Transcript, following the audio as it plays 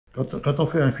quand on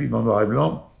fait un film en noir et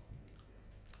blanc,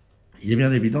 il est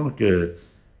bien évident que,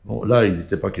 bon, là, il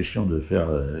n'était pas question de faire,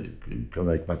 comme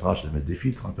avec Matras, de mettre des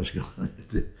filtres, hein, parce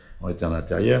qu'on était en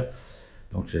intérieur,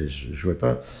 donc je ne jouais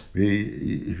pas. Mais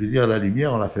je veux dire, la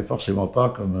lumière, on la fait forcément pas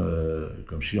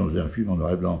comme si on faisait un film en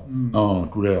noir et blanc, non, en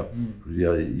couleur. Je veux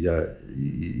dire,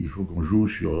 il faut qu'on joue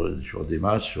sur des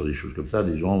masses, sur des choses comme ça,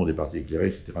 des ombres, des parties éclairées,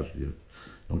 etc.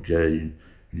 Donc il y a une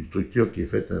structure qui est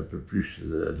faite un peu plus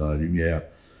dans la lumière.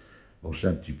 Bon, c'est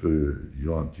un petit peu,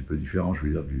 disons, un petit peu différent, je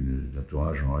veux dire, d'un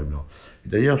tournage en noir et blanc.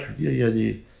 D'ailleurs, je veux dire,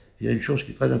 il y a une chose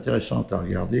qui est très intéressante à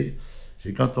regarder,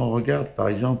 c'est quand on regarde, par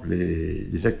exemple,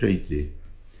 les actualités,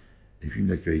 les films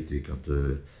d'actualité.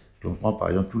 Quand on prend, par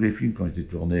exemple, tous les films qui ont été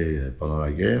tournés pendant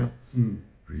la guerre, je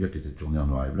veux dire, qui étaient tournés en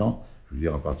noir et blanc, je veux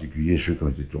dire, en particulier ceux qui ont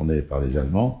été tournés par les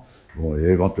Allemands, bon, et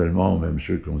éventuellement même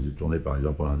ceux qui ont été tournés, par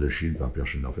exemple, en Indochine, par Pierre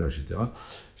Schoendoerffer, etc.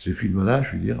 Ces films-là,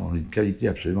 je veux dire, ont une qualité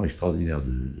absolument extraordinaire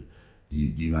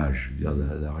d'image, je veux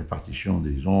dire, la répartition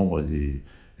des ombres et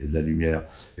de la lumière.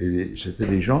 Et c'était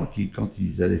des gens qui, quand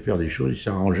ils allaient faire des choses, ils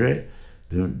s'arrangeaient,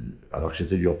 alors que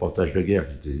c'était du reportage de guerre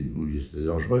où c'était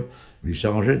dangereux, mais ils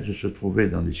s'arrangeaient de se trouver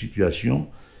dans des situations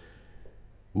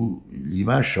où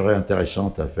l'image serait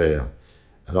intéressante à faire.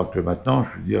 Alors que maintenant,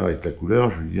 je veux dire, avec la couleur,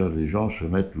 je veux dire, les gens se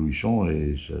mettent où ils sont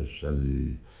et ça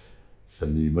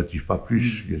ne les motive pas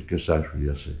plus que ça. Je veux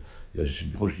dire, c'est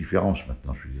une grosse différence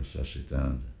maintenant. Je veux dire, ça, c'est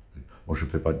un. Bon, je ne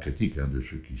fais pas de critique hein, de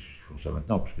ceux qui font ça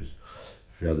maintenant, parce que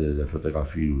faire de la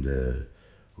photographie ou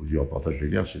du reportage de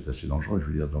guerre, c'est assez dangereux, je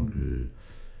veux dire. Donc,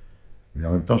 mais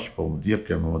en même temps, c'est pour vous dire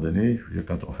qu'à un moment donné, je veux dire,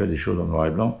 quand on fait des choses en noir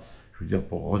et blanc, je veux dire,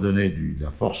 pour redonner de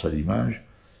la force à l'image,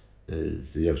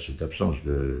 c'est-à-dire cette absence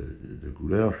de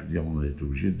couleur, je veux dire, on est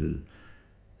obligé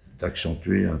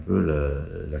d'accentuer un peu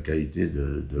la qualité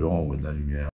de l'ombre et de la lumière.